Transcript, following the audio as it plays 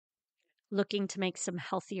looking to make some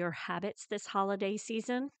healthier habits this holiday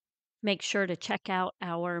season, make sure to check out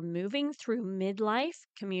our Moving Through Midlife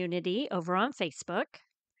community over on Facebook,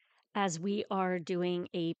 as we are doing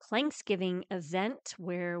a Planksgiving event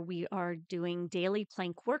where we are doing daily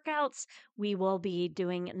plank workouts. We will be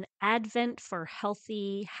doing an Advent for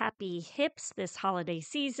healthy, happy hips this holiday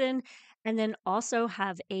season, and then also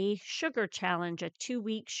have a sugar challenge, a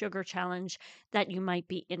 2-week sugar challenge that you might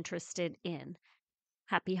be interested in.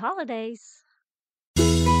 Happy holidays.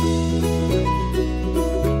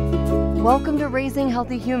 Welcome to Raising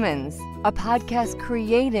Healthy Humans, a podcast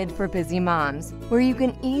created for busy moms, where you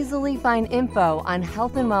can easily find info on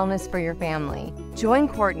health and wellness for your family. Join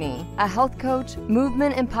Courtney, a health coach,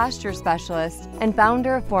 movement and posture specialist, and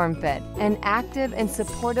founder of FormFit, an active and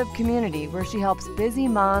supportive community where she helps busy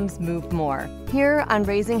moms move more. Here on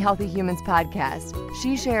Raising Healthy Humans podcast,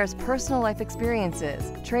 she shares personal life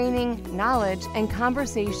experiences, training, knowledge, and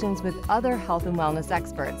conversations with other health and wellness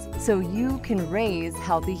experts so you can raise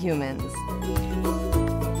healthy humans.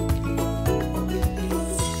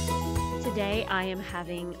 Today, I am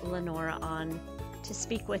having Lenora on to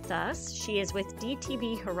speak with us. She is with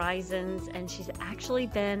DTB Horizons, and she's actually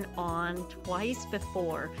been on twice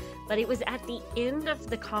before, but it was at the end of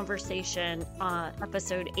the conversation,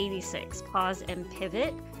 episode 86, Pause and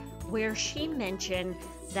Pivot, where she mentioned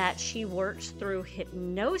that she works through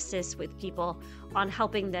hypnosis with people on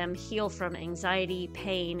helping them heal from anxiety,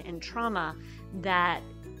 pain, and trauma. That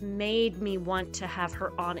made me want to have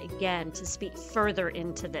her on again to speak further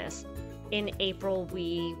into this. In April,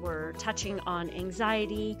 we were touching on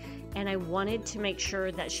anxiety, and I wanted to make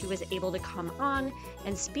sure that she was able to come on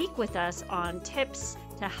and speak with us on tips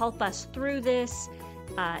to help us through this.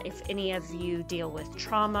 If any of you deal with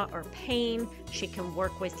trauma or pain, she can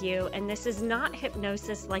work with you. And this is not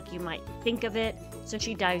hypnosis like you might think of it, so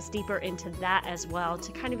she dives deeper into that as well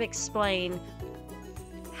to kind of explain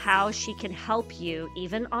how she can help you,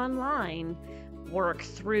 even online, work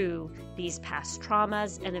through these past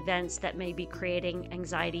traumas and events that may be creating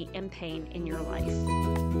anxiety and pain in your life.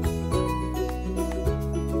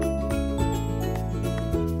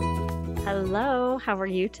 Hello, how are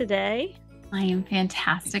you today? I am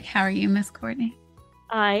fantastic. How are you, Miss Courtney?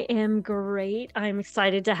 I am great. I'm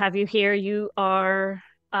excited to have you here. You are,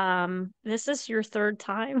 this is your third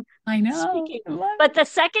time I know. speaking, but the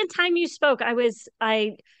second time you spoke,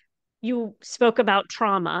 you spoke about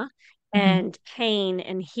trauma and pain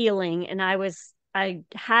and healing. And I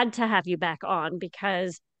had to have you back on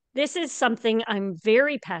because this is something I'm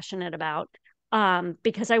very passionate about,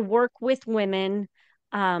 because I work with women,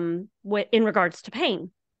 in regards to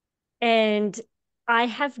pain. And I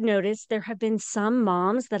have noticed there have been some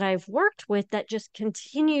moms that I've worked with that just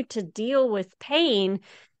continue to deal with pain.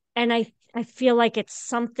 And I feel like it's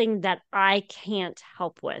something that I can't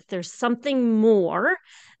help with. There's something more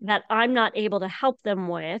that I'm not able to help them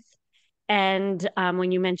with. And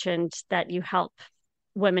when you mentioned that you help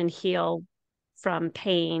women heal from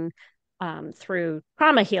pain through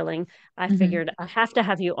trauma healing, I figured I have to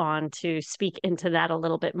have you on to speak into that a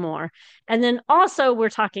little bit more. And then also, we're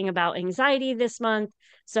talking about anxiety this month.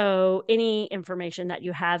 So any information that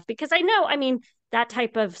you have, because I know, that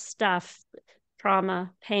type of stuff,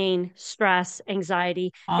 trauma, pain, stress,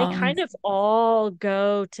 anxiety, they kind of all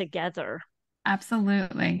go together.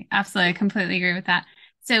 Absolutely. Absolutely. I completely agree with that.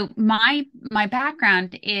 So my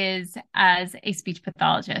background is as a speech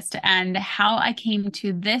pathologist, and how I came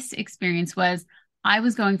to this experience was I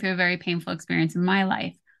was going through a very painful experience in my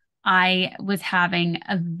life. I was having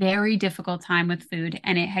a very difficult time with food,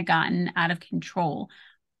 and it had gotten out of control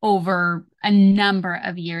over a number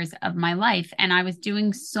of years of my life. And I was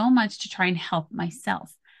doing so much to try and help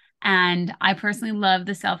myself. And I personally love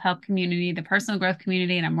the self-help community, the personal growth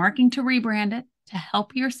community, and I'm working to rebrand it to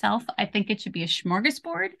help yourself. I think it should be a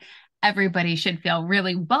smorgasbord. Everybody should feel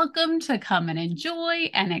really welcome to come and enjoy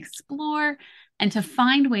and explore and to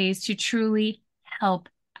find ways to truly help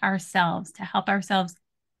ourselves,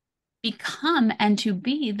 become and to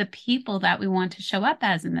be the people that we want to show up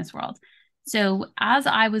as in this world. So as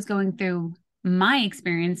I was going through my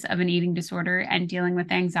experience of an eating disorder and dealing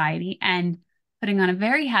with anxiety and putting on a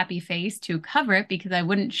very happy face to cover it because I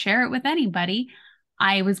wouldn't share it with anybody,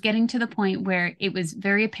 I was getting to the point where it was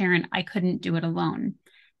very apparent I couldn't do it alone.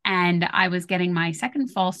 And I was getting my second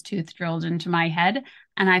false tooth drilled into my head.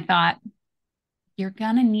 And I thought, you're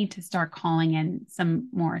going to need to start calling in some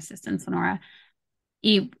more assistance, Lenora.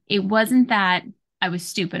 It wasn't that I was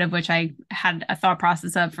stupid, of which I had a thought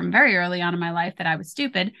process of from very early on in my life that I was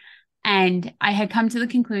stupid. And I had come to the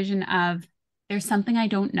conclusion of there's something I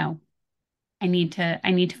don't know. I need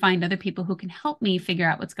to find other people who can help me figure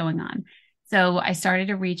out what's going on. So I started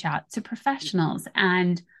to reach out to professionals,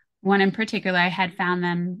 and one in particular, I had found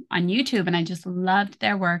them on YouTube and I just loved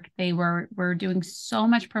their work. They were doing so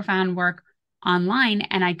much profound work online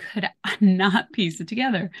and I could not piece it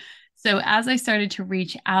together. So as I started to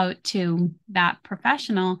reach out to that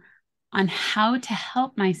professional on how to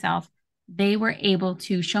help myself, they were able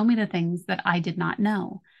to show me the things that I did not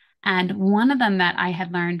know. And one of them that I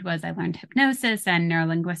had learned was I learned hypnosis and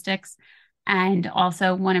neurolinguistics. And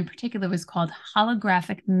also one in particular was called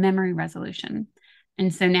holographic memory resolution.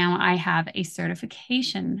 And so now I have a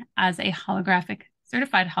certification as a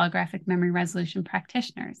certified holographic memory resolution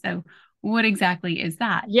practitioner. So what exactly is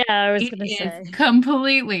that? Yeah, I was It going to is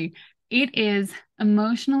say. it is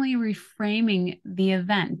emotionally reframing the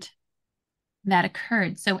event that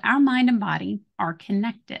occurred. So our mind and body are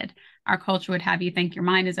connected. Our culture would have you think your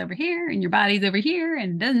mind is over here and your body's over here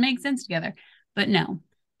and it doesn't make sense together. But no,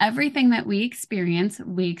 everything that we experience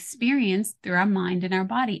through our mind and our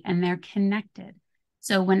body, and they're connected.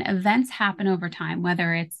 So when events happen over time,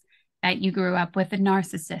 whether it's that you grew up with a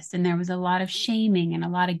narcissist and there was a lot of shaming and a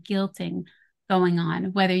lot of guilting going on,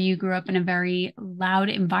 whether you grew up in a very loud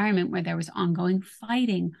environment where there was ongoing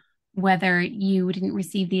fighting, whether you didn't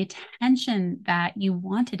receive the attention that you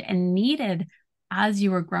wanted and needed as you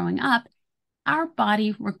were growing up, our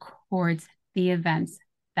body records the events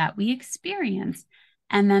that we experience.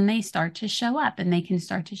 And then they start to show up, and they can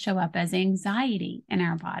start to show up as anxiety in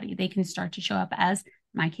our body. They can start to show up as, in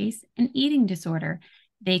my case, an eating disorder.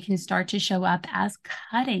 They can start to show up as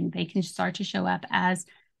cutting. They can start to show up as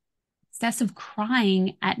excessive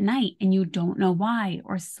crying at night and you don't know why,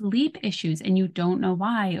 or sleep issues and you don't know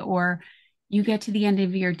why, or you get to the end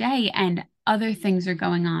of your day and other things are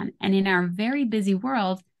going on. And in our very busy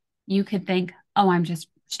world, you could think, oh, I'm just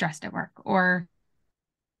stressed at work, or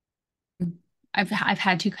I've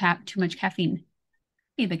had too much caffeine.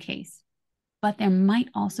 Be the case, but there might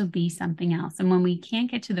also be something else. And when we can't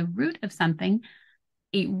get to the root of something,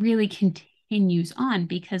 it really continues on,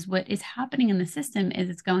 because what is happening in the system is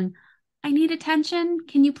it's going, I need attention.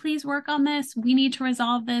 Can you please work on this? We need to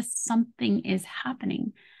resolve this. Something is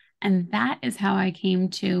happening. And that is how I came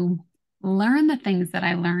to learn the things that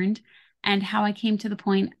I learned, and how I came to the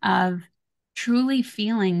point of truly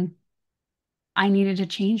feeling I needed to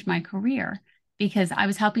change my career, because I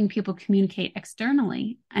was helping people communicate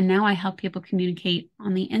externally. And now I help people communicate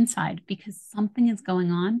on the inside, because something is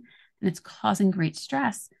going on and it's causing great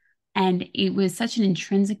stress. And it was such an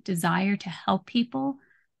intrinsic desire to help people,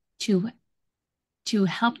 to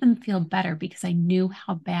help them feel better, because I knew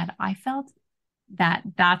how bad I felt,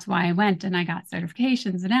 that's why I went and I got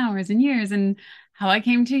certifications and hours and years, and how I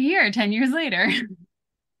came to here 10 years later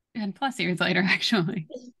and plus years later, actually.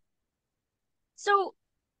 So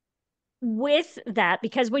with that,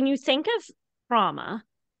 because when you think of trauma,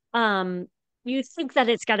 you think that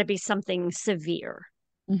it's got to be something severe.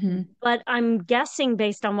 Mm-hmm. But I'm guessing,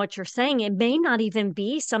 based on what you're saying, it may not even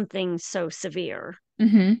be something so severe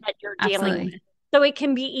Mm-hmm. that you're dealing with. Absolutely. So it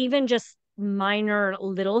can be even just minor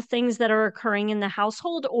little things that are occurring in the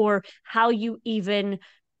household, or how you even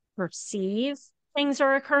perceive things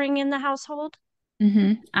are occurring in the household.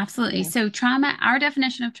 Mm-hmm. Absolutely. Yeah. So trauma, our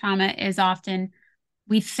definition of trauma is often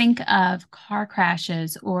we think of car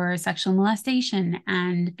crashes or sexual molestation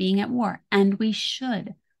and being at war, and we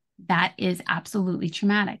should. That is absolutely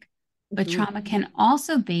traumatic. But Mhm. trauma can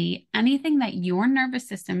also be anything that your nervous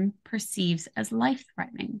system perceives as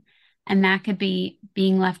life-threatening. And that could be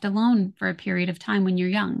being left alone for a period of time when you're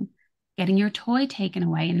young, getting your toy taken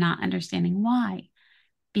away and not understanding why,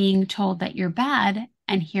 being told that you're bad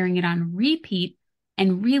and hearing it on repeat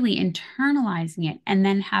and really internalizing it, and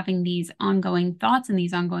then having these ongoing thoughts and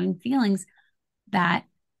these ongoing feelings that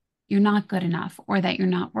you're not good enough, or that you're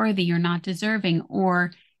not worthy, you're not deserving,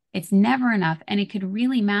 or it's never enough. And it could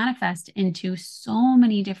really manifest into so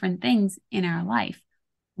many different things in our life,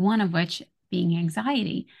 one of which being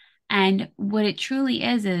anxiety. And what it truly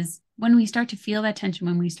is when we start to feel that tension,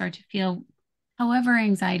 when we start to feel however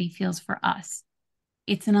anxiety feels for us,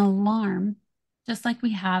 it's an alarm, just like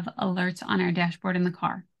we have alerts on our dashboard in the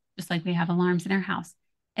car, just like we have alarms in our house.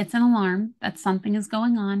 It's an alarm that something is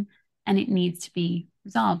going on and it needs to be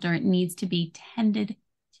resolved, or it needs to be tended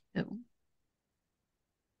to.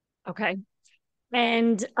 Okay.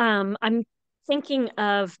 And I'm thinking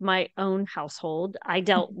of my own household. I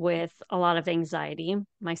dealt with a lot of anxiety.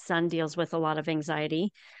 My son deals with a lot of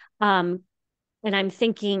anxiety. Um, and I'm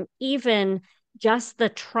thinking even just the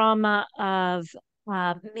trauma of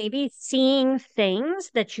maybe seeing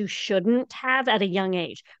things that you shouldn't have at a young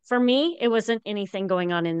age. For me, it wasn't anything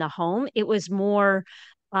going on in the home. It was more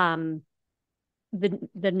um,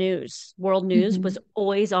 the news, world news was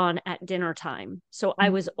always on at dinner time. So I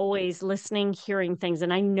was always listening, hearing things.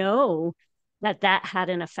 And I know that that had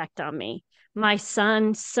an effect on me. My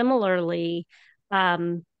son, similarly,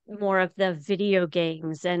 more of the video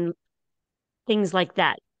games and things like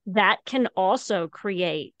that, that can also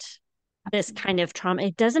create this kind of trauma.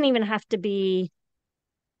 It doesn't even have to be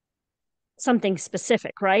something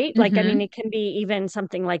specific, right? Like, I mean, it can be even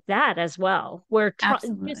something like that as well, where just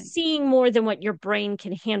Absolutely. seeing more than what your brain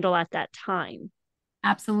can handle at that time.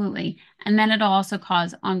 Absolutely. And then it'll also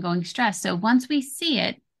cause ongoing stress. So once we see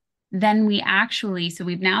it, then so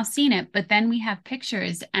we've now seen it, but then we have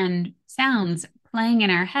pictures and sounds playing in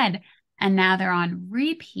our head, and now they're on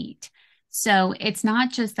repeat. So it's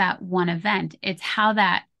not just that one event, it's how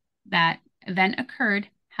that event occurred,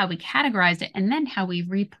 how we categorized it, and then how we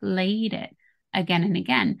replayed it again and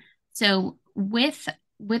again. So with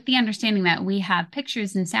the understanding that we have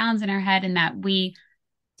pictures and sounds in our head and that we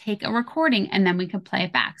take a recording and then we could play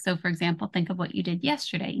it back. So for example, think of what you did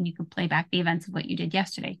yesterday and you could play back the events of what you did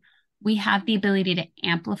yesterday. We have the ability to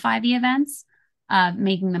amplify the events,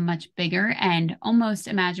 making them much bigger, and almost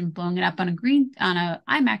imagine blowing it up on a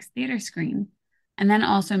IMAX theater screen. And then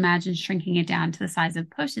also imagine shrinking it down to the size of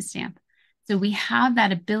a postage stamp. So we have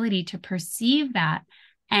that ability to perceive that.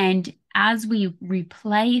 And as we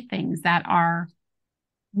replay things that are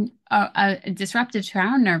disruptive to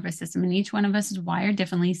our nervous system, and each one of us is wired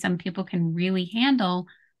differently. Some people can really handle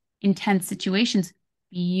intense situations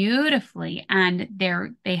beautifully, and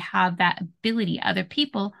they have that ability. Other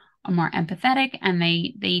people are more empathetic, and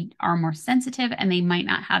they are more sensitive, and they might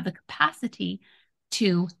not have the capacity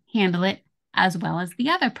to handle it as well as the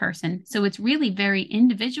other person. So it's really very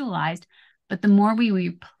individualized. But the more we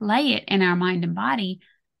replay it in our mind and body,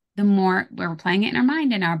 the more we're playing it in our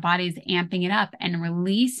mind and our body's amping it up and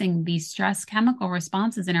releasing these stress chemical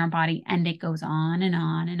responses in our body. And it goes on and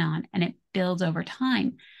on and on, and it builds over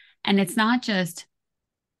time. And it's not just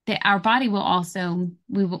that our body will also,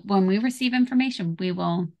 when we receive information, we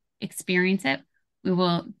will experience it, we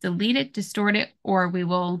will delete it, distort it, or we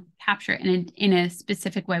will capture it in a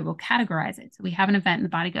specific way. We'll categorize it. So we have an event and the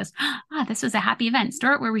body goes, this was a happy event.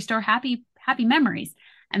 Store it where we store happy memories.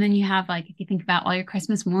 And then you have, like, if you think about all your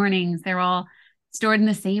Christmas mornings, they're all stored in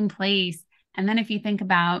the same place. And then if you think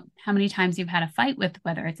about how many times you've had a fight with,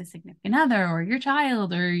 whether it's a significant other or your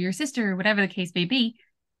child or your sister, or whatever the case may be,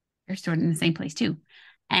 they're stored in the same place too.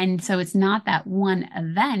 And so it's not that one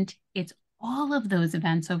event, it's all of those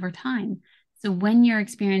events over time. So when you're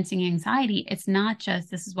experiencing anxiety, it's not just,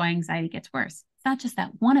 this is why anxiety gets worse. It's not just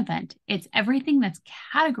that one event, it's everything that's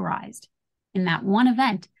categorized in that one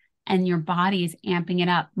event. And your body is amping it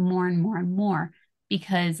up more and more and more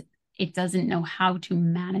because it doesn't know how to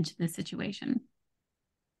manage the situation.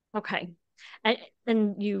 Okay.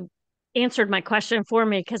 And you answered my question for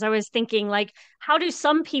me, because I was thinking, like, how do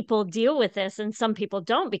some people deal with this and some people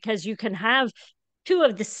don't? Because you can have two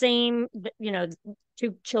of the same,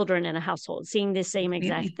 two children in a household seeing the same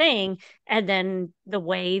exact thing, and then the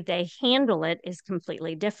way they handle it is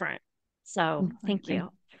completely different. So thank you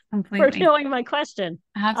for knowing my question.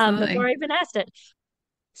 Absolutely. Before I even asked it.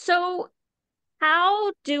 So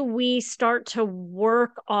how do we start to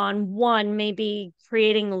work on, one, maybe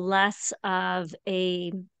creating less of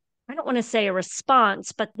I don't want to say a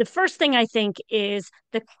response, but the first thing I think is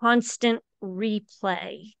the constant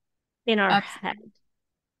replay in our head.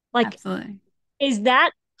 Like, absolutely. Is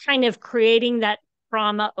that kind of creating that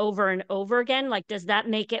trauma over and over again? Like, does that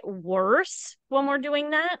make it worse when we're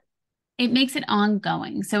doing that? It makes it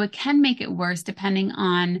ongoing. So it can make it worse depending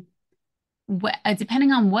on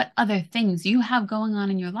what other things you have going on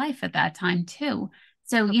in your life at that time too.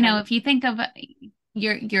 So, if you think of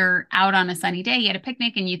you're out on a sunny day, you had a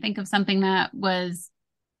picnic, and you think of something that was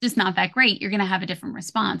just not that great, you're going to have a different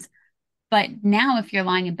response. But now if you're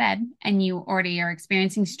lying in bed and you already are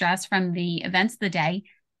experiencing stress from the events of the day,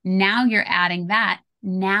 now you're adding that.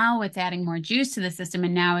 Now it's adding more juice to the system,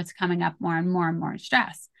 and now it's coming up more and more and more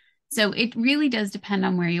stress. So it really does depend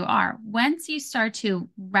on where you are. Once you start to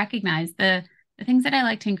recognize the things that I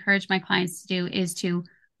like to encourage my clients to do is to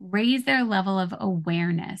raise their level of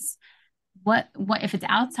awareness. What if it's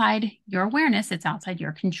outside your awareness, it's outside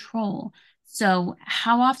your control. So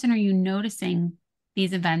how often are you noticing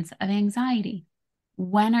these events of anxiety?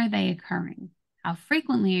 When are they occurring? How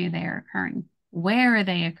frequently are they occurring? Where are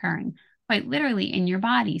they occurring? Quite literally in your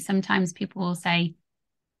body. Sometimes people will say,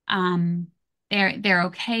 they're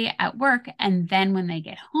okay at work, and then when they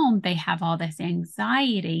get home, they have all this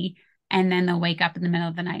anxiety, and then they'll wake up in the middle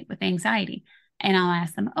of the night with anxiety. And I'll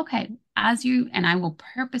ask them, okay, and I will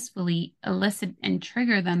purposefully elicit and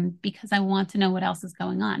trigger them because I want to know what else is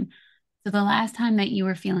going on. So the last time that you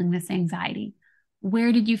were feeling this anxiety,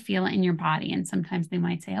 where did you feel it in your body? And sometimes they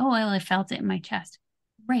might say, oh, well, I felt it in my chest.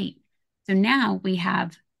 Great. So now we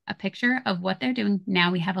have a picture of what they're doing.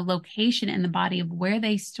 Now we have a location in the body of where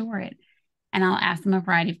they store it. And I'll ask them a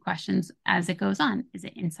variety of questions as it goes on. Is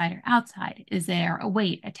it inside or outside? Is there a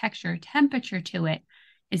weight, a texture, temperature to it?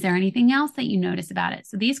 Is there anything else that you notice about it?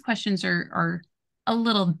 So these questions are a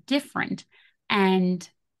little different. And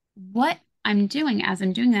what I'm doing as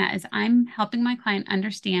I'm doing that is I'm helping my client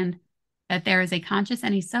understand that there is a conscious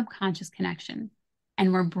and a subconscious connection.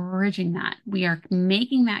 And we're bridging that. We are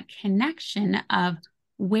making that connection of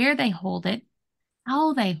where they hold it,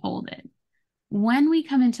 how they hold it. When we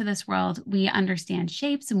come into this world, we understand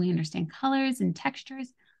shapes and we understand colors and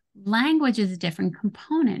textures. Language is a different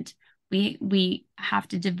component. We have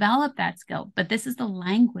to develop that skill, but this is the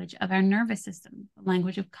language of our nervous system, the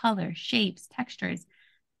language of color, shapes, textures.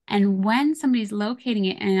 And when somebody's locating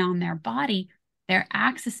it in on their body, they're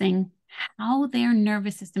accessing how their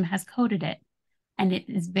nervous system has coded it. And it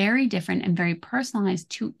is very different and very personalized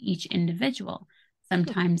to each individual.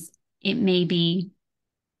 Sometimes it may be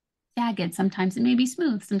jagged, sometimes it may be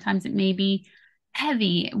smooth, sometimes it may be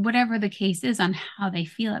heavy, whatever the case is on how they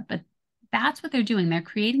feel it. But that's what they're doing. They're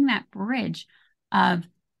creating that bridge of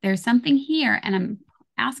there's something here, and I'm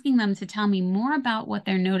asking them to tell me more about what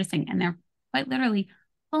they're noticing. And they're quite literally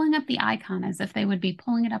pulling up the icon as if they would be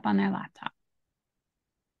pulling it up on their laptop,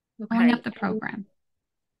 pulling up the program.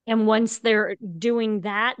 And once they're doing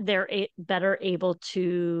that, they're better able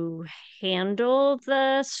to handle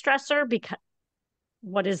the stressor, because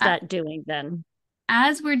what is that doing then?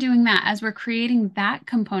 As we're doing that, as we're creating that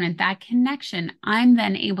component, that connection, I'm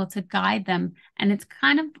then able to guide them. And it's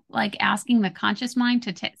kind of like asking the conscious mind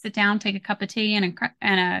to sit down, take a cup of tea and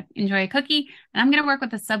enjoy a cookie. And I'm going to work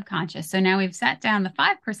with the subconscious. So now we've sat down the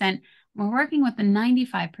 5%. We're working with the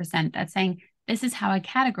 95% that's saying, this is how I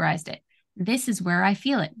categorized it. This is where I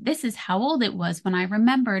feel it. This is how old it was when I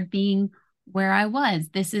remembered being where I was.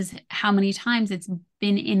 This is how many times it's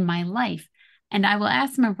been in my life. And I will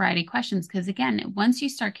ask them a variety of questions because, again, once you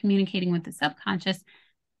start communicating with the subconscious,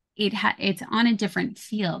 it's on a different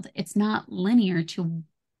field. It's not linear to,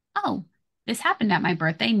 oh, this happened at my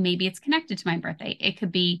birthday. Maybe it's connected to my birthday. It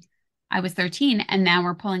could be I was 13 and now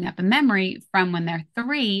we're pulling up a memory from when they're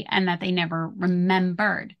 3 and that they never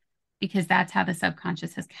remembered, because that's how the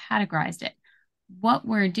subconscious has categorized it. What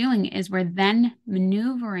we're doing is we're then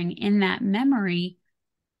maneuvering in that memory,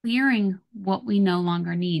 clearing what we no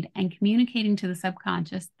longer need and communicating to the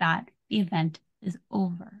subconscious that the event is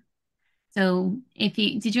over. So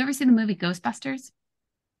did you ever see the movie Ghostbusters?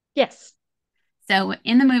 Yes. So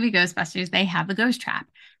in the movie Ghostbusters, they have the ghost trap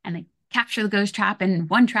and they capture the ghost trap in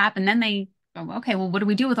one trap. And then they go, okay, well, what do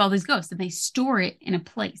we do with all these ghosts? And they store it in a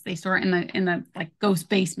place. They store it in the like ghost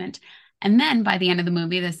basement. And then by the end of the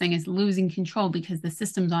movie, this thing is losing control because the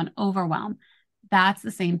system's on overwhelm. That's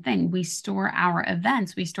the same thing. We store our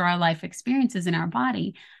events, we store our life experiences in our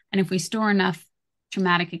body. And if we store enough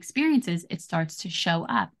traumatic experiences, it starts to show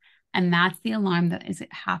up. And that's the alarm that is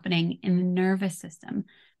happening in the nervous system.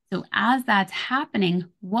 So as that's happening,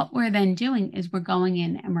 what we're then doing is we're going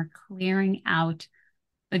in and we're clearing out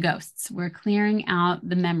the ghosts. We're clearing out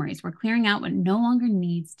the memories. We're clearing out what no longer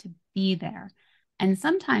needs to be there. And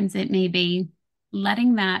sometimes it may be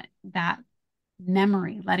letting that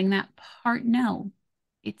memory, letting that part know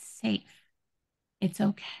it's safe, it's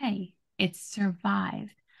okay, it's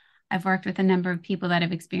survived. I've worked with a number of people that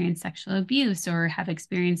have experienced sexual abuse or have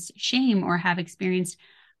experienced shame or have experienced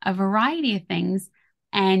a variety of things.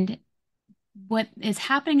 And what is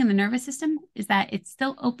happening in the nervous system is that it's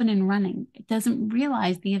still open and running. It doesn't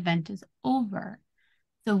realize the event is over.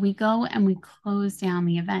 So we go and we close down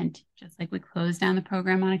the event, just like we close down the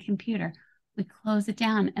program on a computer. We close it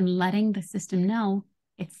down and letting the system know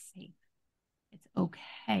it's safe, it's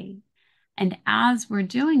okay. And as we're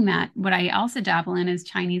doing that, what I also dabble in is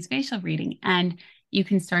Chinese facial reading. And you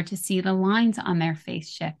can start to see the lines on their face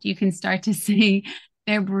shift. You can start to see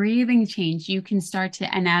their breathing change. You can start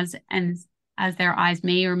to, and as their eyes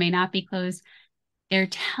may or may not be closed, they're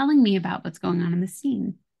telling me about what's going on in the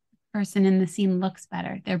scene. The person in the scene looks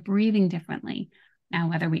better. They're breathing differently. Now,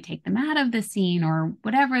 whether we take them out of the scene or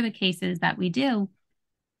whatever the case is that we do,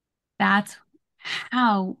 that's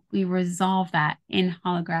how we resolve that in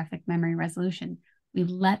holographic memory resolution. We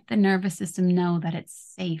let the nervous system know that it's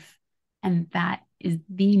safe. And that is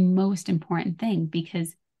the most important thing,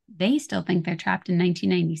 because they still think they're trapped in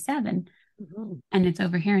 1997 and it's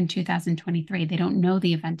over here in 2023. They don't know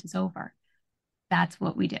the event is over. That's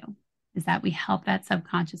what we do, is that we help that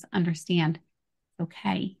subconscious understand,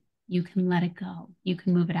 okay, you can let it go. You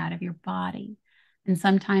can move it out of your body. And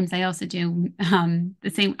sometimes I also do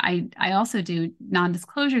the same. I also do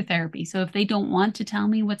non-disclosure therapy. So if they don't want to tell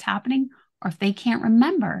me what's happening, or if they can't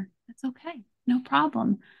remember, that's okay. No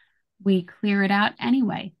problem. We clear it out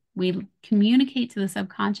anyway. We communicate to the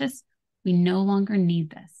subconscious. We no longer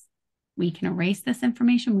need this. We can erase this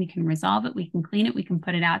information. We can resolve it. We can clean it. We can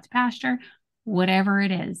put it out to pasture, whatever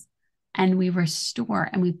it is. And we restore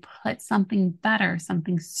and we put something better,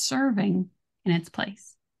 something serving in its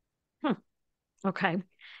place. Okay.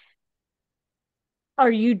 Are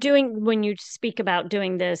you doing, when you speak about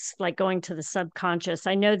doing this, like going to the subconscious?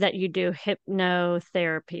 I know that you do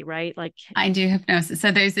hypnotherapy, right? Like, I do hypnosis.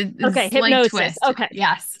 So there's a okay, slight hypnosis. twist. Okay.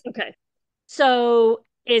 Yes. Okay. So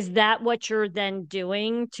is that what you're then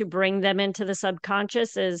doing to bring them into the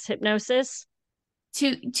subconscious, is hypnosis?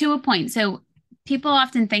 To a point. So people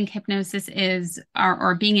often think hypnosis is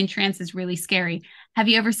or being in trance is really scary. Have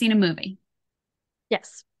you ever seen a movie?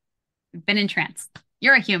 Yes. Been in trance?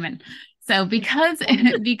 You're a human. So because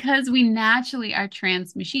we naturally are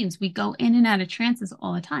trance machines, we go in and out of trances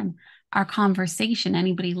all the time. Our conversation,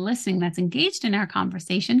 anybody listening that's engaged in our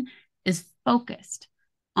conversation is focused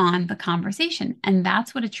on the conversation. And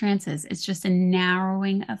that's what a trance is. It's just a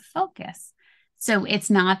narrowing of focus. So it's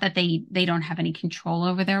not that they don't have any control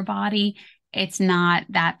over their body. It's not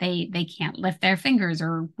that they can't lift their fingers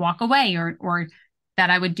or walk away or that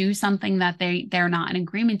I would do something that they're not in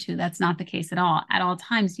agreement to. That's not the case at all. At all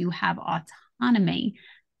times, you have autonomy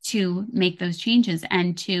to make those changes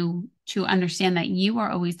and to understand that you are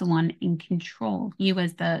always the one in control. You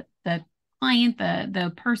as the client,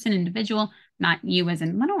 the person, individual, not you as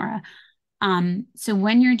in Lenora. So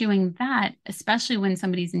when you're doing that, especially when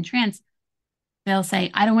somebody's in trance, they'll say,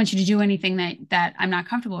 I don't want you to do anything that I'm not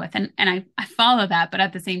comfortable with. And I follow that, but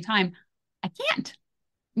at the same time, I can't.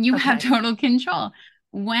 You have total control.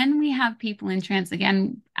 When we have people in trance,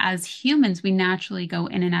 again, as humans, we naturally go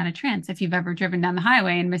in and out of trance. If you've ever driven down the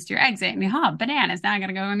highway and missed your exit and bananas, now I got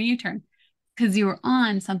to go on a U-turn because you were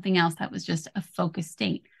on something else that was just a focused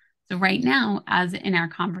state. So right now, as in our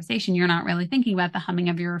conversation, you're not really thinking about the humming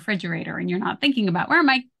of your refrigerator and you're not thinking about where are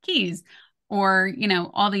my keys or,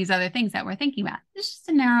 all these other things that we're thinking about. It's just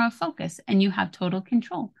a narrow focus and you have total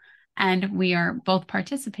control. And we are both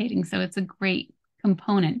participating. So it's a great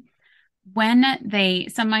component. When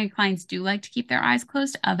some of my clients do like to keep their eyes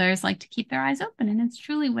closed, others like to keep their eyes open, and it's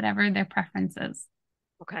truly whatever their preference is.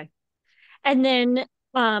 Okay. And then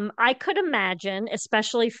I could imagine,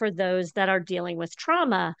 especially for those that are dealing with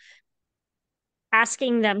trauma,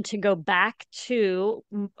 asking them to go back to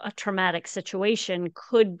a traumatic situation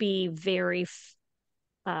could be very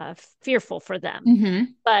fearful for them. Mm-hmm.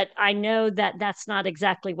 But I know that that's not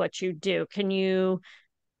exactly what you do. Can you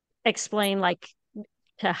explain, like,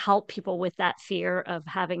 to help people with that fear of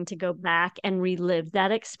having to go back and relive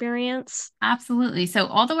that experience? Absolutely. So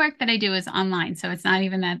all the work that I do is online. So it's not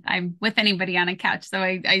even that I'm with anybody on a couch. So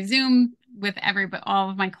I Zoom with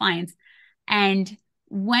all of my clients. And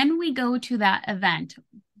when we go to that event,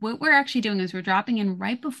 what we're actually doing is we're dropping in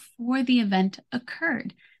right before the event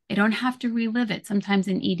occurred. They don't have to relive it. Sometimes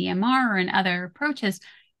in EDMR or in other approaches,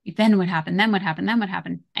 then what happened, then what happened, then what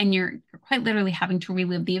happened. And you're quite literally having to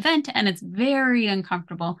relive the event. And it's very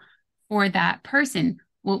uncomfortable for that person.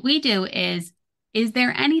 What we do is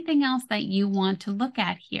there anything else that you want to look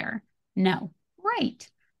at here? No. Right.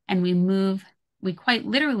 And we quite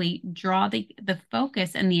literally draw the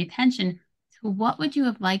focus and the attention to what would you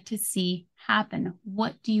have liked to see happen?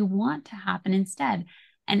 What do you want to happen instead?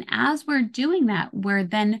 And as we're doing that, we're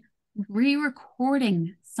then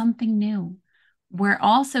re-recording something new. We're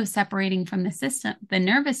also separating from the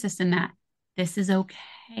nervous system, that this is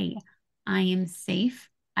okay. I am safe.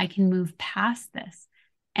 I can move past this.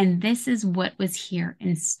 And this is what was here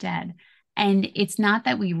instead. And it's not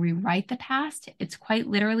that we rewrite the past. It's quite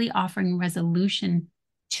literally offering resolution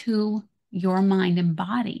to your mind and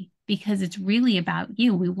body, because it's really about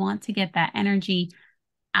you. We want to get that energy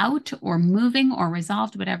out or moving or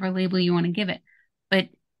resolved, whatever label you want to give it. But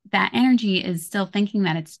that energy is still thinking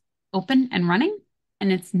that it's open and running,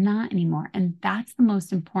 and it's not anymore. And that's the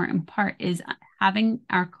most important part, is having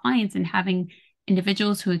our clients and having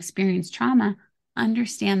individuals who experience trauma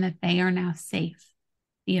understand that they are now safe.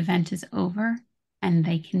 The event is over and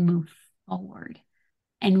they can move forward.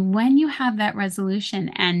 And when you have that resolution,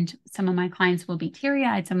 and some of my clients will be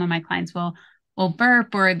teary-eyed, some of my clients will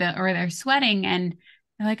burp or they're sweating and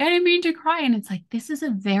they're like, I didn't mean to cry. And it's like, this is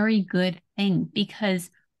a very good thing, because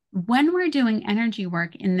when we're doing energy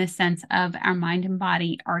work in this sense of our mind and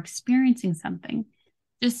body are experiencing something,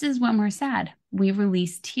 just as when we're sad, we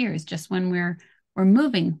release tears. Just when we're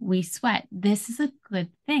moving, we sweat. This is a good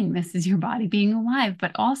thing. This is your body being alive,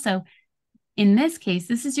 but also in this case,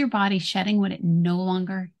 this is your body shedding what it no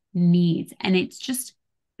longer needs. And it's just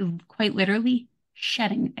quite literally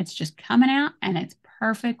shedding. It's just coming out and it's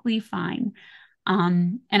perfectly fine.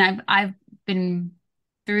 And I've been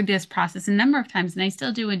through this process a number of times, and I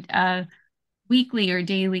still do a weekly or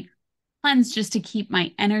daily cleanse just to keep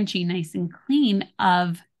my energy nice and clean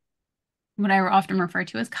of what I often refer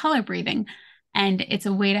to as color breathing. And it's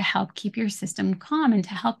a way to help keep your system calm and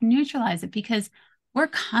to help neutralize it, because we're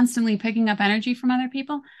constantly picking up energy from other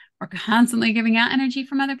people. We're constantly giving out energy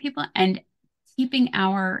from other people, and keeping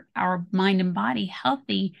our mind and body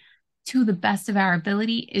healthy to the best of our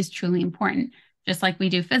ability is truly important. Just like we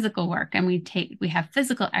do physical work and we have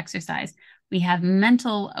physical exercise, we have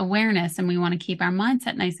mental awareness, and we want to keep our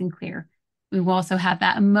mindset nice and clear. We will also have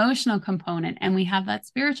that emotional component, and we have that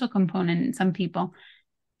spiritual component in some people.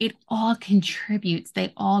 It all contributes.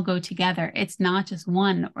 They all go together. It's not just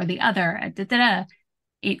one or the other.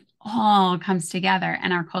 It all comes together.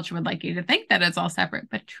 And our culture would like you to think that it's all separate,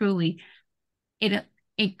 but truly,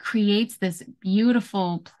 it creates this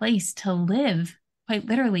beautiful place to live, quite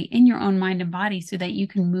literally, in your own mind and body, so that you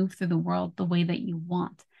can move through the world the way that you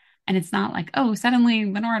want. And it's not like, oh,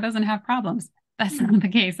 suddenly Lenora doesn't have problems. That's not the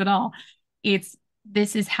case at all.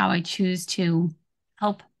 This is how I choose to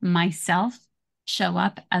help myself show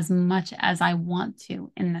up as much as I want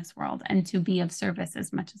to in this world, and to be of service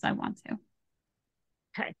as much as I want to.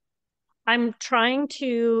 Okay. I'm trying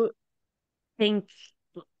to think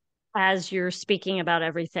as you're speaking about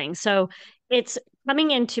everything. So it's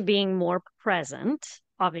coming into being more present,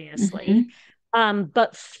 obviously.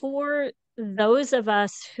 But for those of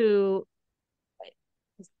us who,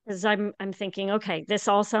 because I'm thinking, okay, this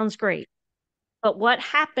all sounds great. But what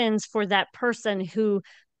happens for that person who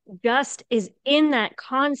just is in that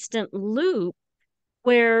constant loop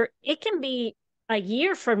where it can be a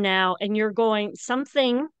year from now and you're going,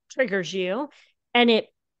 something triggers you and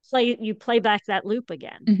you play back that loop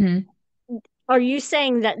again. Are you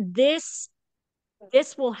saying that this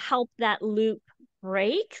will help that loop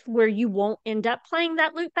break where you won't end up playing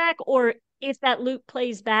that loop back? Or if that loop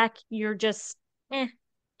plays back, you're just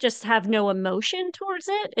have no emotion towards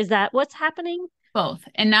it? Is that what's happening? Both,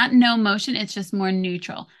 and not no emotion. It's just more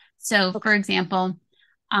neutral. So, Okay. for example,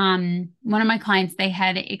 one of my clients, they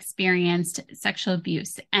had experienced sexual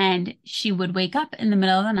abuse, and she would wake up in the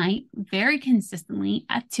middle of the night very consistently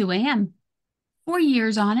at 2 a.m. for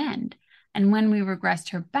years on end. And when we regressed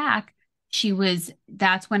her back,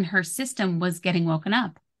 that's when her system was getting woken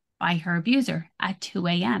up by her abuser at 2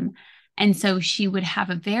 a.m. And so she would have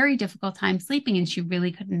a very difficult time sleeping, and she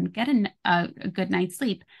really couldn't get a good night's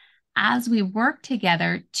sleep. As we worked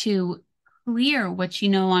together to clear what she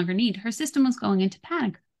no longer needed, her system was going into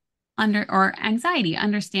panic or anxiety,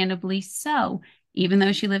 understandably so, even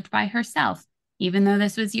though she lived by herself, even though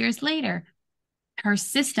this was years later. Her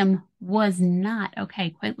system was not okay,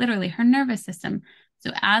 quite literally, her nervous system.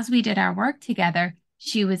 So as we did our work together,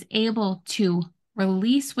 she was able to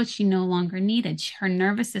release what she no longer needed. Her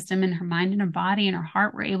nervous system and her mind and her body and her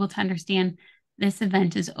heart were able to understand, this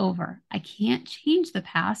event is over. I can't change the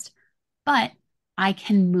past, but I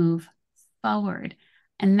can move forward.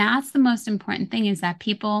 And that's the most important thing, is that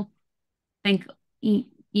people think,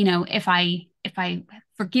 if I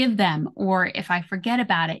forgive them, or if I forget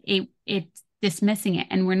about it, it's dismissing it.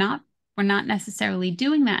 And we're not necessarily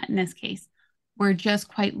doing that in this case. We're just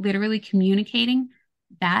quite literally communicating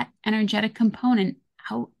that energetic component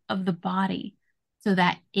out of the body so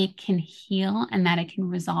that it can heal, and that it can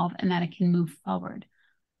resolve, and that it can move forward.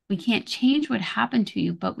 We can't change what happened to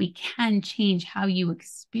you, but we can change how you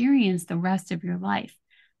experience the rest of your life.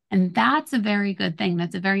 And that's a very good thing.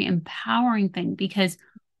 That's a very empowering thing, because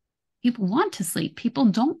people want to sleep. People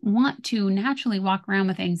don't want to naturally walk around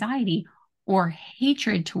with anxiety or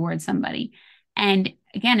hatred towards somebody. And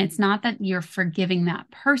again, it's not that you're forgiving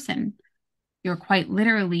that person. You're quite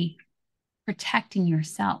literally protecting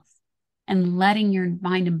yourself and letting your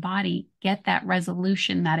mind and body get that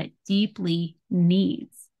resolution that it deeply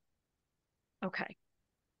needs. Okay.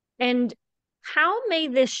 And how may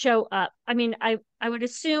this show up? I mean, I would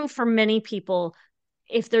assume for many people,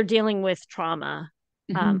 if they're dealing with trauma,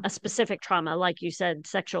 a specific trauma, like you said,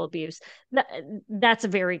 sexual abuse, that's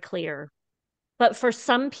very clear. But for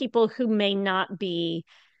some people who may not be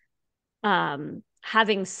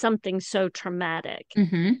having something so traumatic,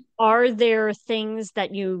 are there things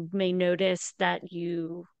that you may notice that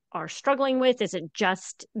you are struggling with? Is it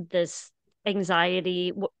just this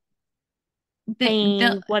anxiety?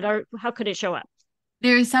 Pain? How could it show up?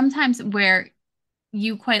 There is sometimes where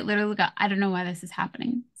you quite literally go, I don't know why this is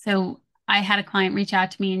happening. So I had a client reach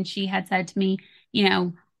out to me, and she had said to me,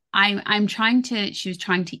 she was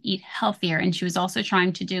trying to eat healthier, and she was also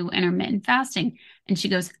trying to do intermittent fasting. And she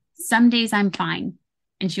goes, some days I'm fine.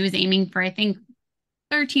 And she was aiming for, I think,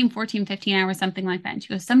 13, 14, 15 hours, something like that. And she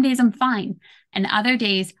goes, some days I'm fine. And other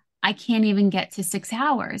days I can't even get to 6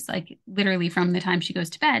 hours, like literally from the time she goes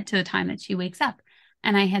to bed to the time that she wakes up.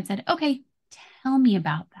 And I had said, okay, tell me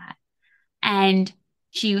about that. And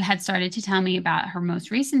she had started to tell me about her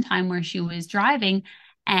most recent time where she was driving,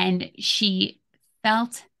 and she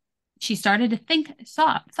started to think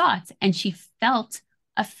thoughts, and she felt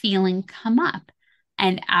a feeling come up.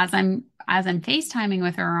 And as I'm FaceTiming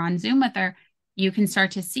with her or on Zoom with her, you can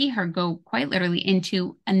start to see her go quite literally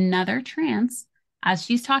into another trance. As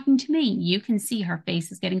she's talking to me, you can see her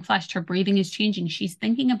face is getting flushed, her breathing is changing. She's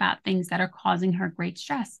thinking about things that are causing her great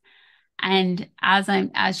stress. And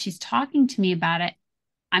as she's talking to me about it,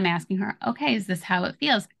 I'm asking her, okay, is this how it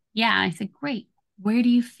feels? Yeah. I said, great. Where do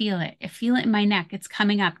you feel it? I feel it in my neck. It's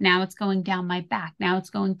coming up. Now it's going down my back. Now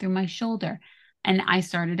it's going through my shoulder. And I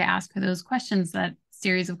started to ask her those questions, that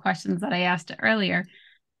series of questions that I asked earlier.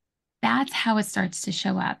 That's how it starts to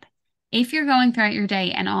show up. If you're going throughout your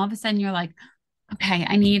day and all of a sudden you're like, okay,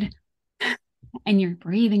 and your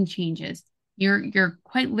breathing changes, you're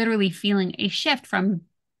quite literally feeling a shift from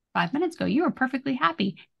 5 minutes ago. You were perfectly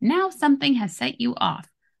happy. Now something has set you off.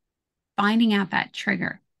 Finding out that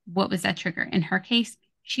trigger. What was that trigger? In her case,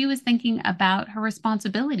 she was thinking about her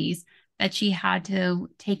responsibilities that she had to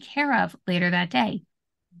take care of later that day.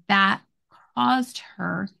 That caused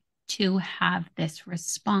her to have this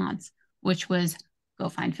response, which was go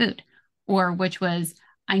find food, or which was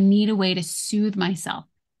I need a way to soothe myself.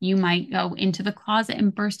 You might go into the closet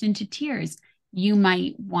and burst into tears. You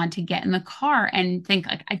might want to get in the car and think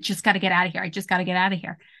like, I just got to get out of here. I just got to get out of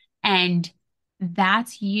here. And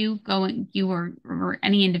that's you going, or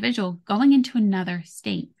any individual going into another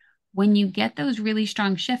state. When you get those really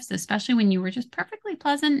strong shifts, especially when you were just perfectly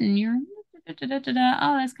pleasant and you're,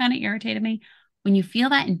 oh, that's kind of irritated me. When you feel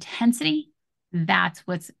that intensity, that's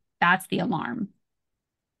the alarm.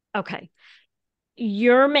 Okay.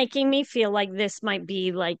 You're making me feel like this might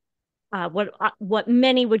be like what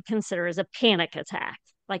many would consider as a panic attack.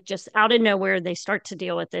 Like just out of nowhere, they start to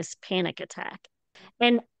deal with this panic attack.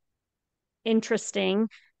 And interesting,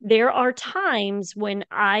 there are times when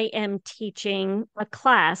I am teaching a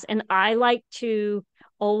class and I like to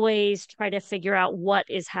always try to figure out what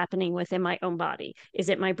is happening within my own body. Is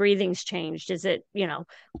it my breathing's changed? Is it,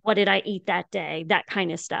 what did I eat that day? That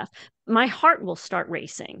kind of stuff. My heart will start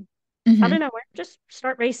racing. I don't know where, just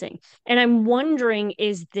start racing. And I'm wondering,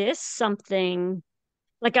 is this something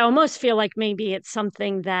like I almost feel like maybe it's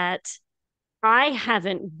something that I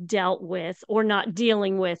haven't dealt with or not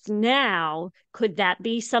dealing with now? Could that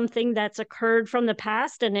be something that's occurred from the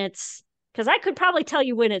past? And it's because I could probably tell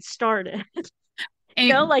you when it started.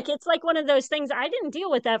 Like it's like one of those things I didn't deal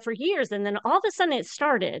with that for years. And then all of a sudden it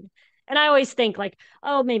started. And I always think like,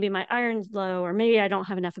 oh, maybe my iron's low, or maybe I don't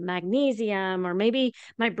have enough of magnesium, or maybe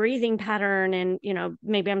my breathing pattern and,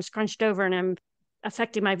 maybe I'm scrunched over and I'm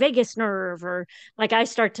affecting my vagus nerve, or like I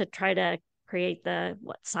start to try to create the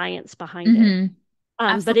science behind it. But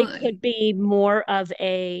it Absolutely. could be more of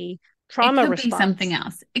a It trauma could be response. something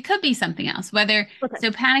else. It could be something else. Okay.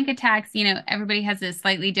 So panic attacks, everybody has a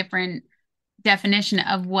slightly different definition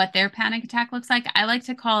of what their panic attack looks like. I like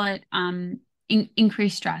to call it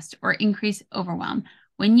increased stress or increased overwhelm.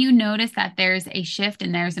 When you notice that there's a shift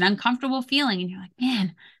and there's an uncomfortable feeling and you're like,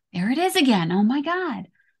 man, there it is again. Oh my God.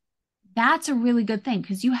 That's a really good thing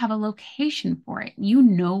because you have a location for it. You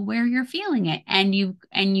know where you're feeling it. And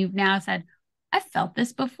you've now said, I've felt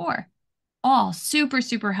this before. All super,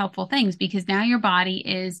 super helpful things because now your body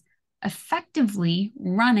is effectively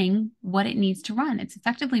running what it needs to run. It's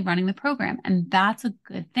effectively running the program. And that's a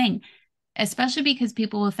good thing, especially because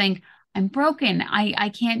people will think, I'm broken. I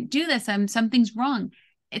can't do this. Something's wrong.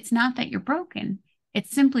 It's not that you're broken.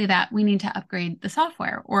 It's simply that we need to upgrade the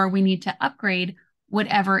software or we need to upgrade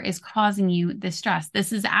whatever is causing you the stress.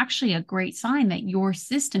 This is actually a great sign that your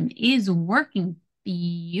system is working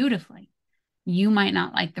beautifully. You might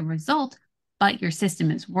not like the result, but your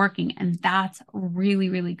system is working. And that's a really,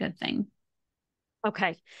 really good thing.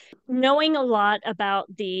 Okay. Knowing a lot about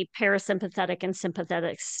the parasympathetic and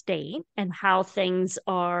sympathetic state and how things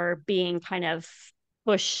are being kind of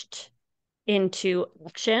pushed into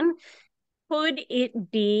action, could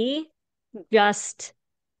it be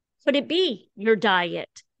could it be your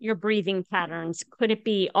diet, your breathing patterns? Could it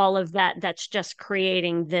be all of that that's just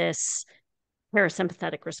creating this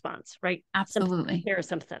parasympathetic response, right? Absolutely.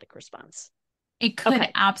 Parasympathetic response. It could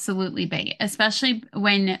Okay. absolutely be, especially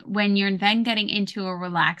when you're then getting into a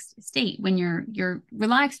relaxed state, when you're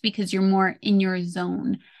relaxed because you're more in your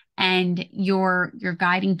zone and you're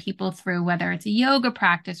guiding people through, whether it's a yoga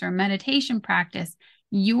practice or a meditation practice,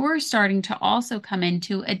 you're starting to also come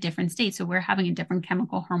into a different state. So we're having a different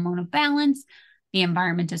chemical hormonal balance. The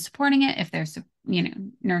environment is supporting it. If there's,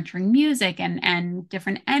 nurturing music and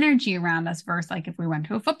different energy around us versus like if we went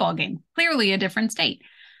to a football game, clearly a different state.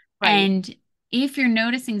 Right. And if you're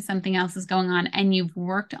noticing something else is going on and you've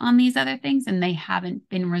worked on these other things and they haven't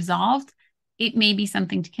been resolved, it may be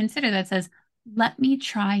something to consider that says, let me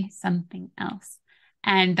try something else.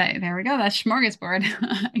 And there we go. That's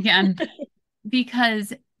smorgasbord again,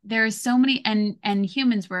 because there's so many, and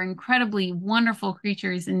humans, we're incredibly wonderful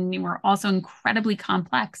creatures, and we're also incredibly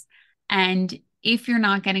complex. And if you're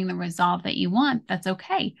not getting the resolve that you want, that's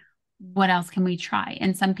okay. What else can we try?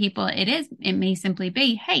 And some people, it may simply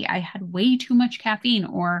be, hey, I had way too much caffeine,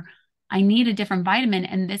 or I need a different vitamin,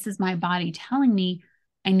 and this is my body telling me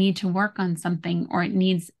I need to work on something, or it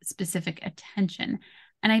needs specific attention.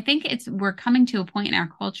 And I think we're coming to a point in our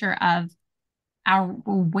culture of our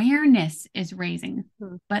awareness is raising,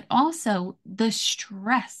 but also the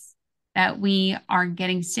stress that we are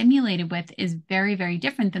getting stimulated with is very, very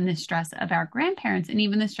different than the stress of our grandparents and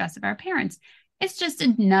even the stress of our parents. It's just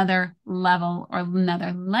another level or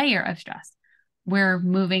another layer of stress. We're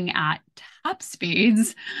moving at top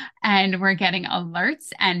speeds and we're getting alerts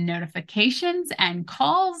and notifications and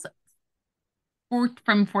calls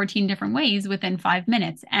from 14 different ways within 5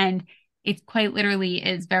 minutes. And it quite literally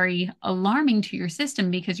is very alarming to your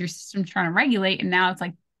system because your system's trying to regulate, and now it's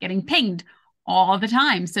like getting pinged all the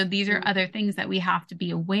time. So these are other things that we have to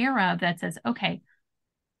be aware of that says, okay,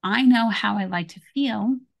 I know how I like to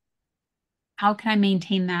feel. How can I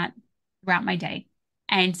maintain that throughout my day?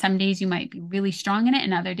 And some days you might be really strong in it,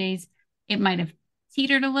 and other days it might have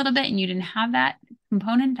teetered a little bit and you didn't have that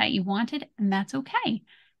component that you wanted, and that's okay.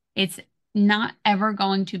 It's not ever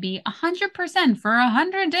going to be 100% for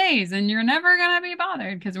 100 days, and you're never going to be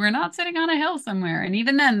bothered because we're not sitting on a hill somewhere. And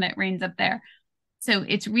even then, that rains up there. So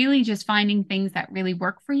it's really just finding things that really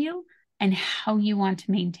work for you and how you want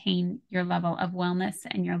to maintain your level of wellness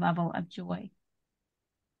and your level of joy.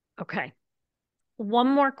 Okay. One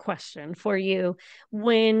more question for you.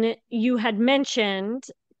 When you had mentioned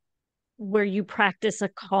where you practice a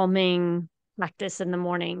calming practice in the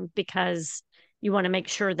morning because you want to make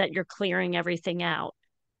sure that you're clearing everything out.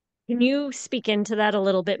 Can you speak into that a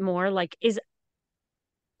little bit more? Because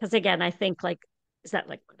again, I think is that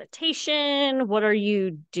like meditation? What are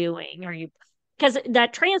you doing? Because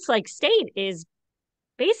that trance-like state is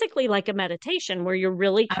basically like a meditation where you're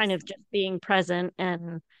really kind of just being present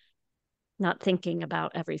and not thinking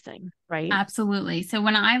about everything, right? Absolutely. So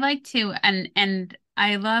when I like to, and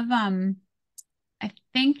I love, I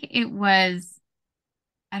think it was,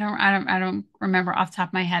 I don't remember off the top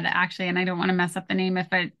of my head actually, and I don't want to mess up the name if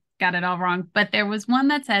I got it all wrong, but there was one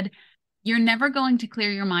that said, you're never going to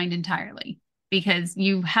clear your mind entirely because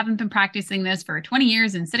you haven't been practicing this for 20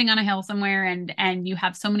 years and sitting on a hill somewhere, and you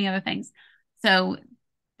have so many other things. So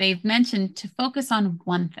they've mentioned to focus on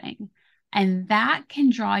one thing, and that can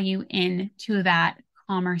draw you into that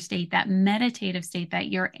calmer state, that meditative state that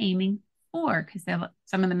you're aiming for. Because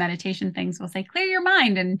some of the meditation things will say, clear your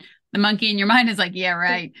mind. And the monkey in your mind is like, yeah,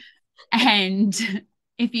 right. And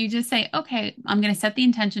if you just say, okay, I'm going to set the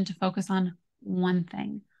intention to focus on one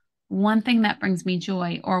thing that brings me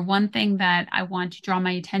joy, or one thing that I want to draw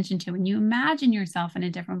my attention to, and you imagine yourself in a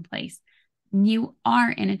different place, you are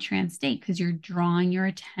in a trance state because you're drawing your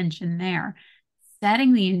attention there.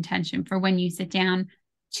 Setting the intention for when you sit down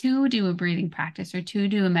to do a breathing practice or to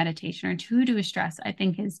do a meditation or to do a stress, I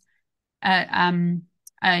think is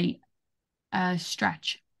a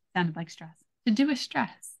stretch. Sounded like stress. To do a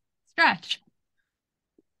stretch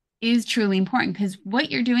is truly important, because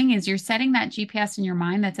what you're doing is you're setting that GPS in your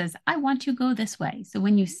mind that says, I want to go this way. So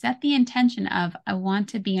when you set the intention of, I want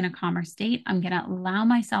to be in a calmer state, I'm going to allow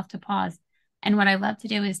myself to pause. And what I love to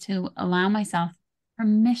do is to allow myself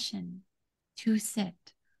permission to sit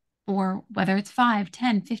for whether it's 5,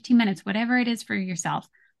 10, 15 minutes, whatever it is for yourself.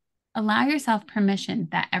 Allow yourself permission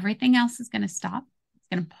that everything else is going to stop. It's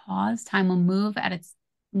going to pause. Time will move at its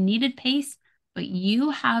needed pace, but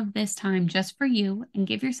you have this time just for you, and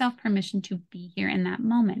give yourself permission to be here in that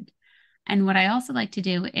moment. And what I also like to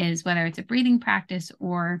do is, whether it's a breathing practice,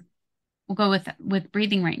 or we'll go with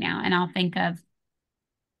breathing right now, and I'll think of,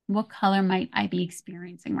 what color might I be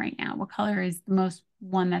experiencing right now? What color is the most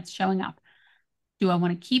one that's showing up? Do I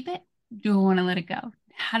want to keep it? Do I want to let it go?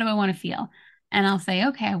 How do I want to feel? And I'll say,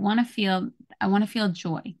 okay, I want to feel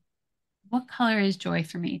joy. What color is joy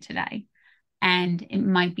for me today? And it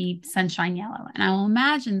might be sunshine yellow. And I will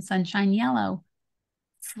imagine sunshine yellow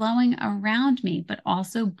flowing around me, but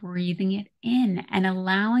also breathing it in and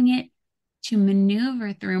allowing it to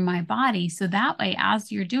maneuver through my body. So that way,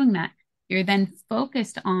 as you're doing that, you're then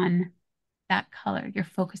focused on that color. You're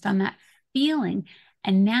focused on that feeling.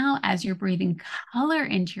 And now, as you're breathing color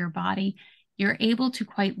into your body, you're able to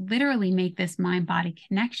quite literally make this mind body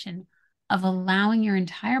connection of allowing your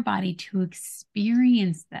entire body to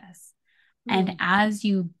experience this. And as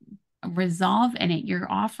you resolve in it,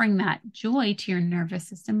 you're offering that joy to your nervous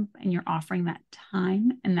system, and you're offering that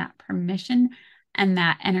time and that permission and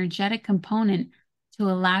that energetic component to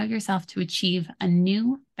allow yourself to achieve a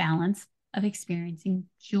new balance of experiencing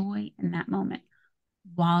joy in that moment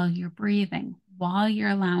while you're breathing, while you're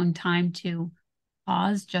allowing time to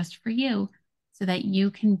pause just for you so that you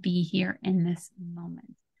can be here in this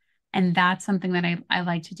moment. And that's something that I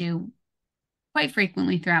like to do quite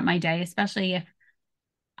frequently throughout my day, especially if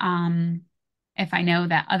I know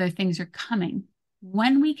that other things are coming.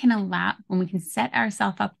 When we can set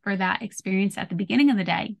ourselves up for that experience at the beginning of the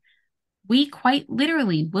day, we quite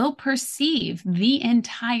literally will perceive the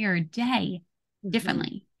entire day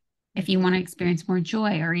differently. If you want to experience more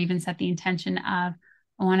joy, or even set the intention of,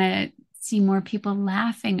 I want to see more people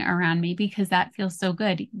laughing around me because that feels so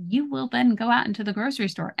good, you will then go out into the grocery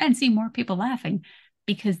store and see more people laughing,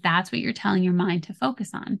 because that's what you're telling your mind to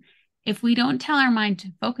focus on. If we don't tell our mind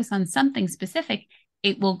to focus on something specific,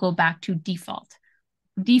 it will go back to default.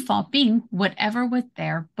 Default being whatever was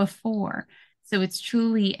there before. So it's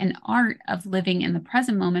truly an art of living in the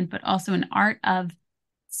present moment, but also an art of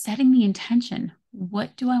setting the intention.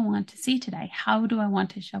 What do I want to see today? How do I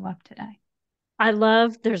want to show up today?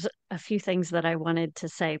 There's a few things that I wanted to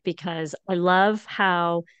say, because I love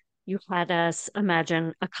how you had us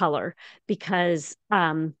imagine a color, because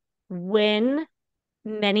when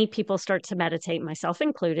many people start to meditate, myself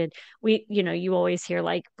included, you always hear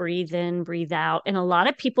like breathe in, breathe out. And a lot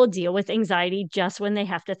of people deal with anxiety just when they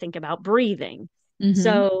have to think about breathing.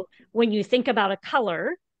 So when you think about a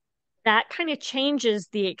color, that kind of changes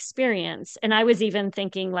the experience. And I was even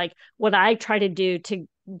thinking, like, what I try to do to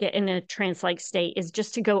get in a trance-like state is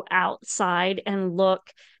just to go outside and look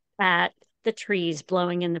at the trees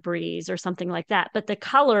blowing in the breeze or something like that. But the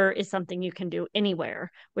color is something you can do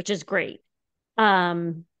anywhere, which is great.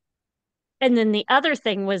 And then the other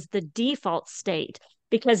thing was the default state,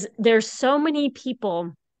 because there's so many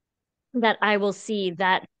people that I will see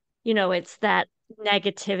that, it's that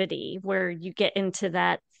negativity where you get into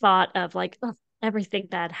that thought of like, oh, everything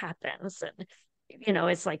bad happens. And,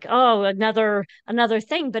 it's like, oh, another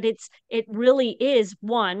thing. But it really is,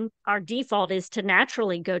 one, our default is to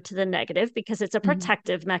naturally go to the negative because it's a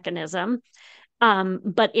protective mechanism.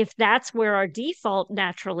 But if that's where our default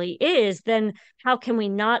naturally is, then how can we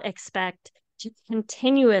not expect to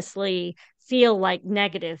continuously feel like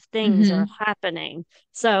negative things are happening?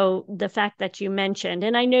 So the fact that you mentioned,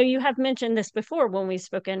 and I know you have mentioned this before when we've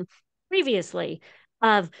spoken previously,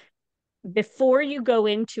 of before you go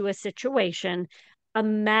into a situation,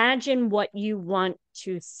 imagine what you want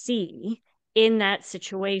to see in that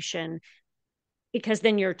situation, because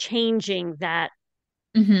then you're changing that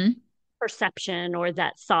perception or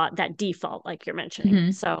that thought, that default, like you're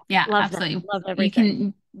mentioning. So yeah, love absolutely. that. Love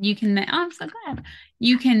everything. You can, oh, I'm so glad.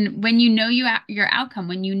 You can, when you know your outcome,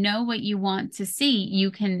 when you know what you want to see,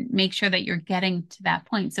 you can make sure that you're getting to that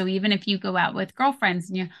point. So even if you go out with girlfriends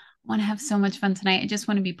and you want to have so much fun tonight, I just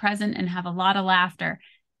want to be present and have a lot of laughter,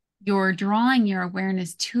 you're drawing your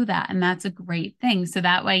awareness to that. And that's a great thing. So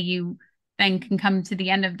that way you then can come to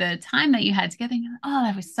the end of the time that you had together and you're like, oh,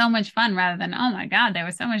 that was so much fun, rather than, oh my God, there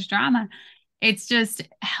was so much drama. It's just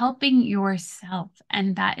helping yourself.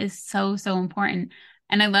 And that is so, so important.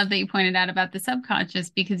 And I love that you pointed out about the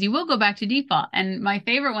subconscious, because you will go back to default. And my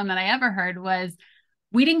favorite one that I ever heard was,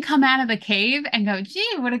 we didn't come out of the cave and go,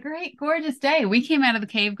 gee, what a great, gorgeous day. We came out of the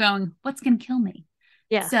cave going, what's going to kill me?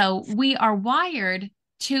 Yeah. So we are wired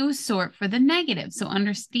to sort for the negative. So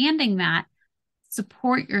understanding that,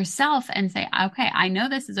 support yourself and say, okay, I know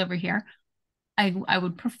this is over here. I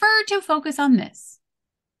would prefer to focus on this.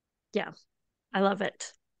 Yeah. I love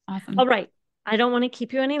it. Awesome. All right. I don't want to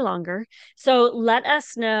keep you any longer. So let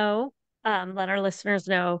us know, let our listeners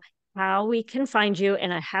know how we can find you.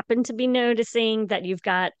 And I happen to be noticing that you've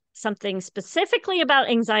got something specifically about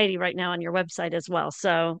anxiety right now on your website as well.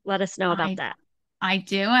 So let us know about that. I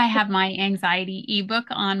do. I have my anxiety ebook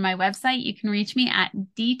on my website. You can reach me at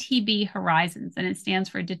DTB Horizons, and it stands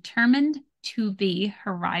for Determined to Be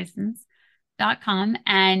Horizons.com.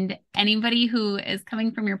 And anybody who is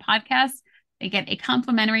coming from your podcast, they get a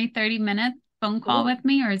complimentary 30-minute phone call with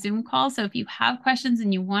me or a Zoom call. So if you have questions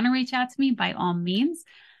and you want to reach out to me, by all means,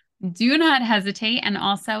 do not hesitate. And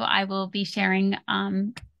also, I will be sharing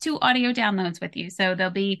 2 audio downloads with you. So they'll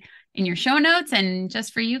be in your show notes and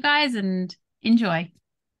just for you guys, and enjoy.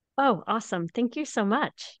 Oh, awesome. Thank you so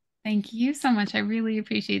much. Thank you so much. I really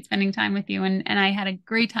appreciate spending time with you. And I had a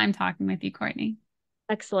great time talking with you, Courtney.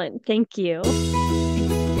 Excellent. Thank you.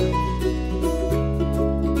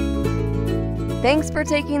 Thanks for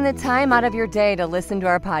taking the time out of your day to listen to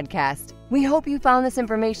our podcast. We hope you found this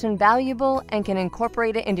information valuable and can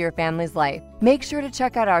incorporate it into your family's life. Make sure to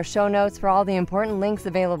check out our show notes for all the important links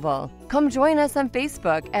available. Come join us on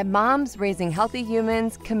Facebook at Moms Raising Healthy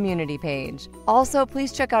Humans community page. Also,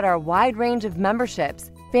 please check out our wide range of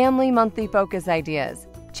memberships, family monthly focus ideas,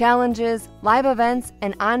 challenges, live events,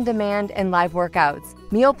 and on-demand and live workouts,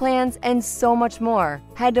 meal plans, and so much more.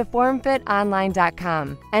 Head to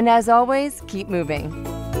formfitonline.com. And as always, keep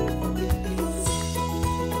moving.